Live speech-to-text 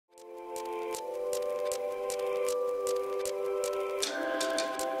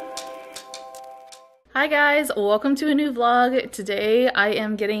Hi guys, welcome to a new vlog. Today I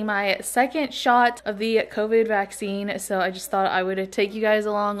am getting my second shot of the COVID vaccine, so I just thought I would take you guys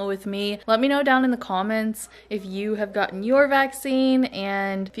along with me. Let me know down in the comments if you have gotten your vaccine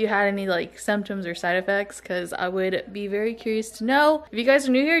and if you had any like symptoms or side effects, because I would be very curious to know. If you guys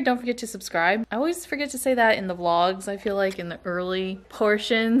are new here, don't forget to subscribe. I always forget to say that in the vlogs, I feel like in the early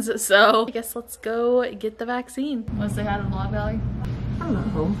portions, so I guess let's go get the vaccine. Want to say hi to the vlog, Valerie?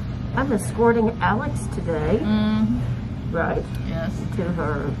 Hello. I'm escorting Alex today, right? Yes. To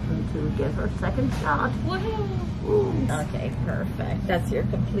get her second shot. Woohoo! Okay, perfect. That's your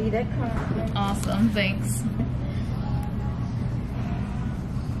completed card. Awesome, thanks.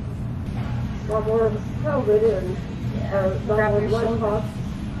 Well, we're COVID and Grab your shoulder.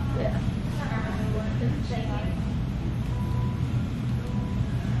 Yeah.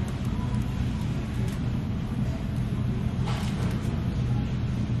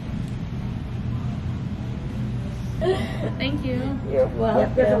 Thank you. You're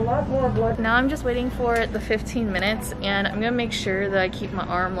welcome. There's a lot more blood. Now I'm just waiting for the 15 minutes and I'm gonna make sure that I keep my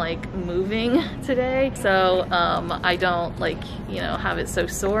arm like moving today, so I don't like, you know, have it so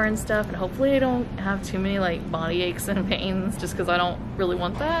sore and stuff, and hopefully I don't have too many like body aches and pains, just because I don't really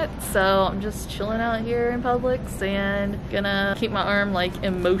want that. So I'm just chilling out here in Publix and gonna keep my arm like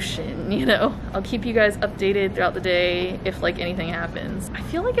in motion, you know. I'll keep you guys updated throughout the day if like anything happens. I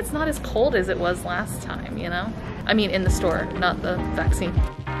feel like it's not as cold as it was last time, you know? I mean in the store, not the vaccine.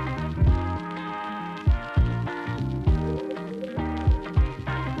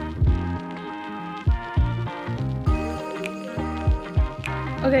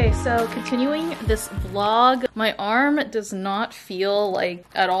 Okay, so continuing this vlog, my arm does not feel like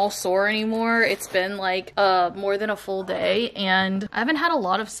at all sore anymore. It's been like more than a full day and I haven't had a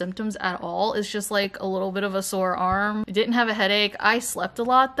lot of symptoms at all. It's just like a little bit of a sore arm. I didn't have a headache. I slept a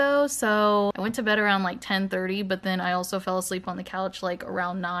lot though, so I went to bed around like 10:30, but then I also fell asleep on the couch like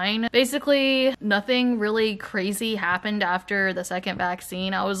around 9. Basically, nothing really crazy happened after the second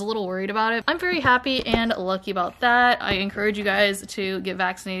vaccine. I was a little worried about it. I'm very happy and lucky about that. I encourage you guys to get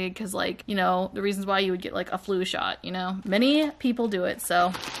vaccinated because, like, you know, the reasons why you would get like a flu shot, you know, many people do it,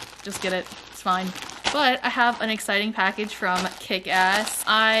 so just get it, it's fine. But I have an exciting package from Kick-Ass.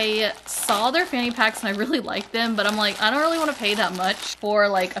 I saw their fanny packs and I really liked them, but I'm like, I don't really want to pay that much for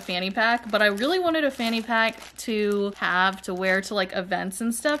like a fanny pack, but I really wanted a fanny pack to have to wear to like events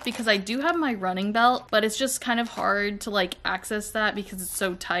and stuff, because I do have my running belt, but it's just kind of hard to like access that because it's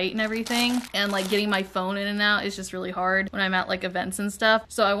so tight and everything, and like getting my phone in and out is just really hard when I'm at like events and stuff.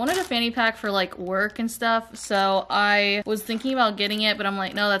 So I wanted a fanny pack for like work and stuff, so I was thinking about getting it, but I'm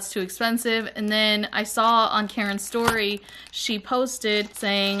like, no, that's too expensive. And then I saw on Karen's story, she posted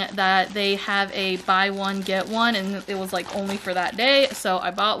saying that they have a buy one get one, and it was like only for that day, so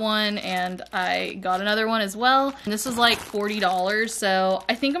I bought one and I got another one as well, and this was like $40, so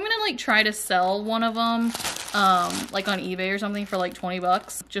I think I'm gonna like try to sell one of them like on eBay or something for like 20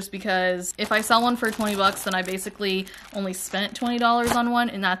 bucks, just because if I sell one for 20 bucks then I basically only spent $20 on one,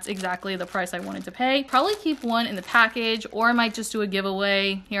 and that's exactly the price I wanted to pay. Probably keep one in the package, or I might just do a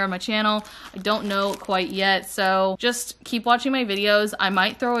giveaway here on my channel. I don't know quite yet, so just keep watching my videos. I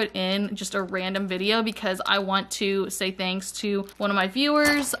might throw it in just a random video because I want to say thanks to one of my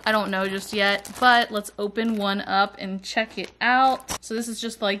viewers. I don't know just yet, but let's open one up and check it out. So this is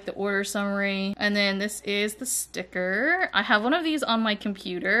just like the order summary, and then this is the sticker. I have one of these on my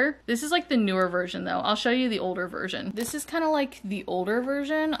computer. This is like the newer version though. I'll show you the older version. This is kind of like the older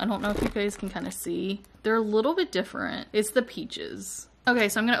version. I don't know if you guys can kind of see. They're a little bit different. It's the peaches. Okay,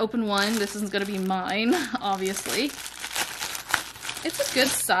 so I'm gonna open one. This isn't gonna be mine, obviously. It's a good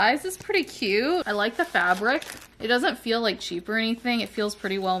size. It's pretty cute. I like the fabric. It doesn't feel like cheap or anything. It feels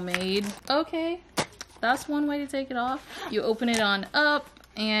pretty well made. Okay, that's one way to take it off. You open it on up,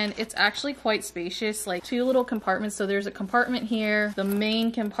 and it's actually quite spacious, like 2 little compartments. So there's a compartment here, the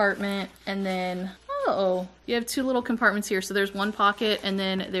main compartment, and then, oh, you have 2 little compartments here. So there's 1 pocket and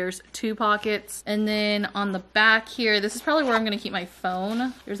then there's 2 pockets. And then on the back here, this is probably where I'm gonna keep my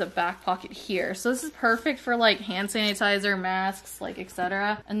phone. There's a back pocket here. So this is perfect for like hand sanitizer, masks, like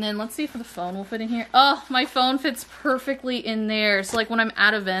etc. And then let's see if the phone will fit in here. Oh, my phone fits perfectly in there. So like when I'm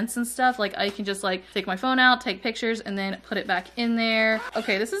at events and stuff, like I can just like take my phone out, take pictures, and then put it back in there.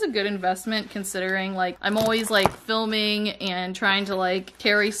 Okay, this is a good investment considering like I'm always like filming and trying to like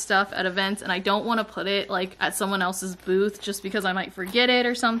carry stuff at events, and I don't want to put it like at someone else's booth just because I might forget it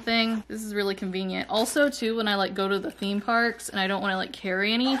or something. This is really convenient. Also too, when I like go to the theme parks and I don't want to like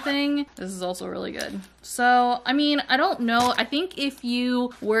carry anything, this is also really good. So, I mean, I don't know. I think if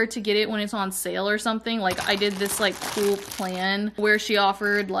you were to get it when it's on sale or something, like I did this like cool plan where she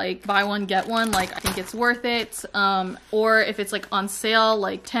offered like buy one, get one, like I think it's worth it. Or if it's like on sale,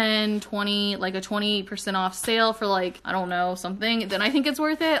 like 10, 20, like a 20% off sale for like, I don't know, something, then I think it's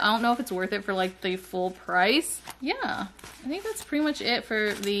worth it. I don't know if it's worth it for like the full price. Yeah, I think that's pretty much it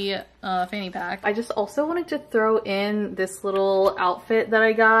for the fanny pack. I just also wanted to throw in this little outfit that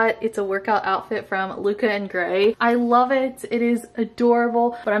I got. It's a workout outfit from Luca and Gray. I love it. It is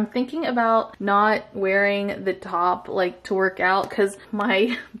adorable, but I'm thinking about not wearing the top like to work out because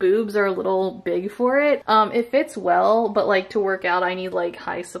my boobs are a little big for it. It fits well, but like to work out I need like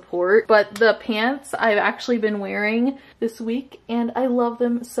high support. But the pants I've actually been wearing this week and I love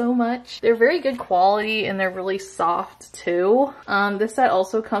them so much. They're very good quality and they're really soft too. This set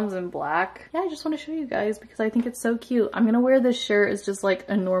also comes in black. Yeah, I just want to show you guys because I think it's so cute. I'm gonna wear this shirt as just like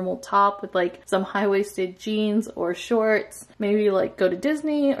a normal top with like some high-waisted jeans or shorts. Maybe like go to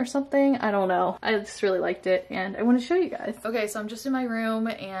Disney or something. I don't know. I just really liked it and I want to show you guys. Okay, so I'm just in my room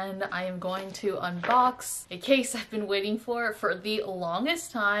and I am going to unbox a case I've been waiting for the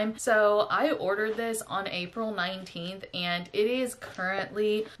longest time. So I ordered this on April 19th and it is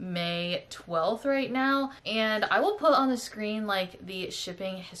currently May 12th right now. And I will put on the screen like the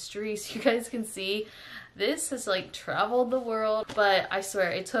shipping history so you guys can see. This has like traveled the world, but I swear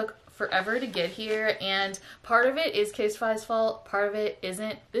it took forever to get here, and part of it is CASETiFY's fault, part of it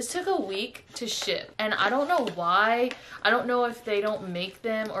isn't. This took a week to ship and I don't know why. I don't know if they don't make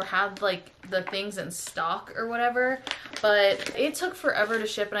them or have like the things in stock or whatever, but it took forever to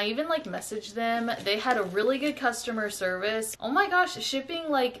ship and I even like messaged them. They had a really good customer service. Oh my gosh, shipping,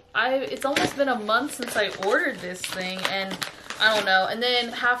 like it's almost been a month since I ordered this thing and I don't know. And then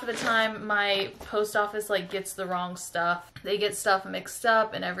half of the time my post office like gets the wrong stuff. They get stuff mixed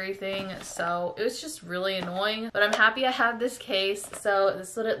up and everything. So it was just really annoying, but I'm happy I have this case. So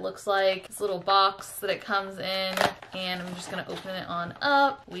this is what it looks like. This little box that it comes in, and I'm just gonna open it on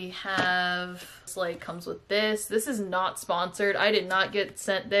up. We have, like, comes with this. This is not sponsored. I did not get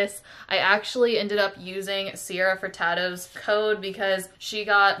sent this. I actually ended up using Sierra Furtado's code because she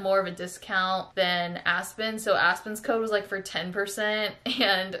got more of a discount than Aspen. So Aspen's code was like for 10%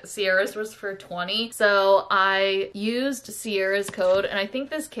 and Sierra's was for 20. So I used Sierra's code and I think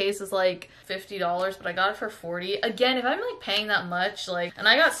this case is like $50, but I got it for 40. Again, if I'm like paying that much, like, and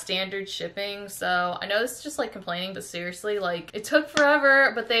I got standard shipping, so I know this is just like complaining, but seriously, like, it took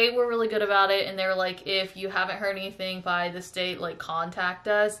forever, but they were really good about it, and they were like, if you haven't heard anything by this date, like, contact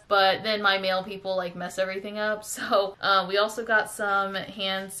us. But then my mail people like mess everything up. So we also got some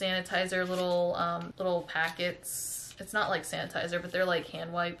hand sanitizer little packets. It's not like sanitizer, but they're like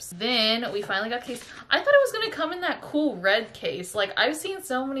hand wipes. Then we finally got case. I thought it was gonna come in that cool red case. Like, I've seen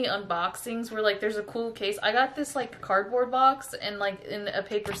so many unboxings where like there's a cool case. I got this like cardboard box and like in a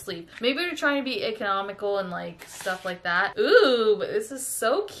paper sleeve. Maybe they're trying to be economical and like stuff like that. Ooh, but this is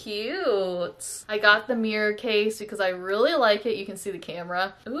so cute. I got the mirror case because I really like it. You can see the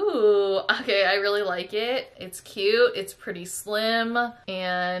camera. Ooh, okay, I really like it. It's cute, it's pretty slim,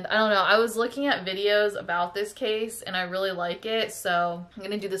 and I don't know, I was looking at videos about this case and I really like it, so I'm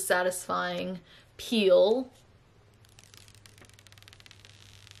gonna do the satisfying peel.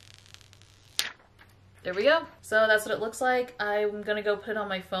 There we go. So that's what it looks like. I'm gonna go put it on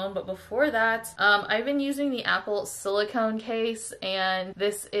my phone, but before that, I've been using the Apple silicone case, and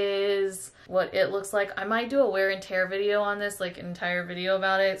this is what it looks like. I might do a wear and tear video on this, like an entire video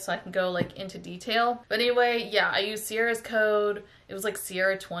about it, so I can go like into detail. But anyway, yeah, I used Sierra's code. It was like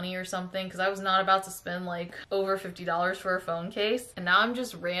Sierra 20 or something, because I was not about to spend like over $50 for a phone case. And now I'm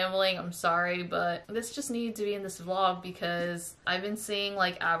just rambling, I'm sorry, but this just needed to be in this vlog because I've been seeing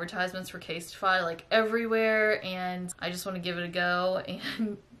like advertisements for CASETiFY like everywhere, and I just want to give it a go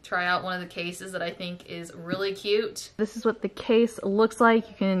and try out one of the cases that I think is really cute. This is what the case looks like.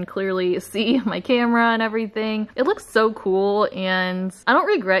 You can clearly see my camera and everything. It looks so cool and I don't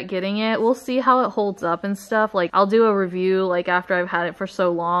regret getting it. We'll see how it holds up and stuff. Like, I'll do a review like after I've had it for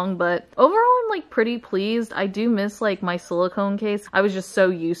so long, but overall I'm like pretty pleased. I do miss like my silicone case. I was just so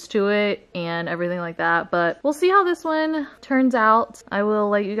used to it and everything like that, but we'll see how this one turns out. I will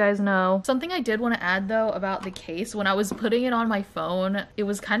let you guys know. Something I did want to add though about the case, when I was putting it on my phone, it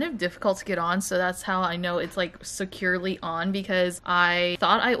was kind of difficult to get on, so that's how I know it's like securely on, because I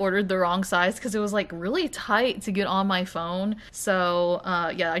thought I ordered the wrong size because it was like really tight to get on my phone. So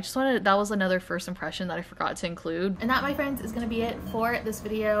yeah, I just wanted, that was another first impression that I forgot to include. And that, my friends, is gonna be it for this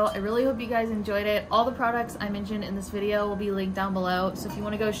video. I really hope you guys enjoyed enjoyed it. All the products I mentioned in this video will be linked down below. So if you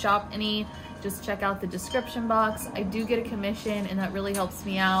want to go shop any, just check out the description box. I do get a commission and that really helps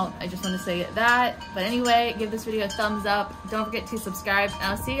me out. I just want to say that. But anyway, give this video a thumbs up. Don't forget to subscribe and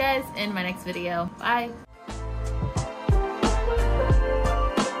I'll see you guys in my next video. Bye.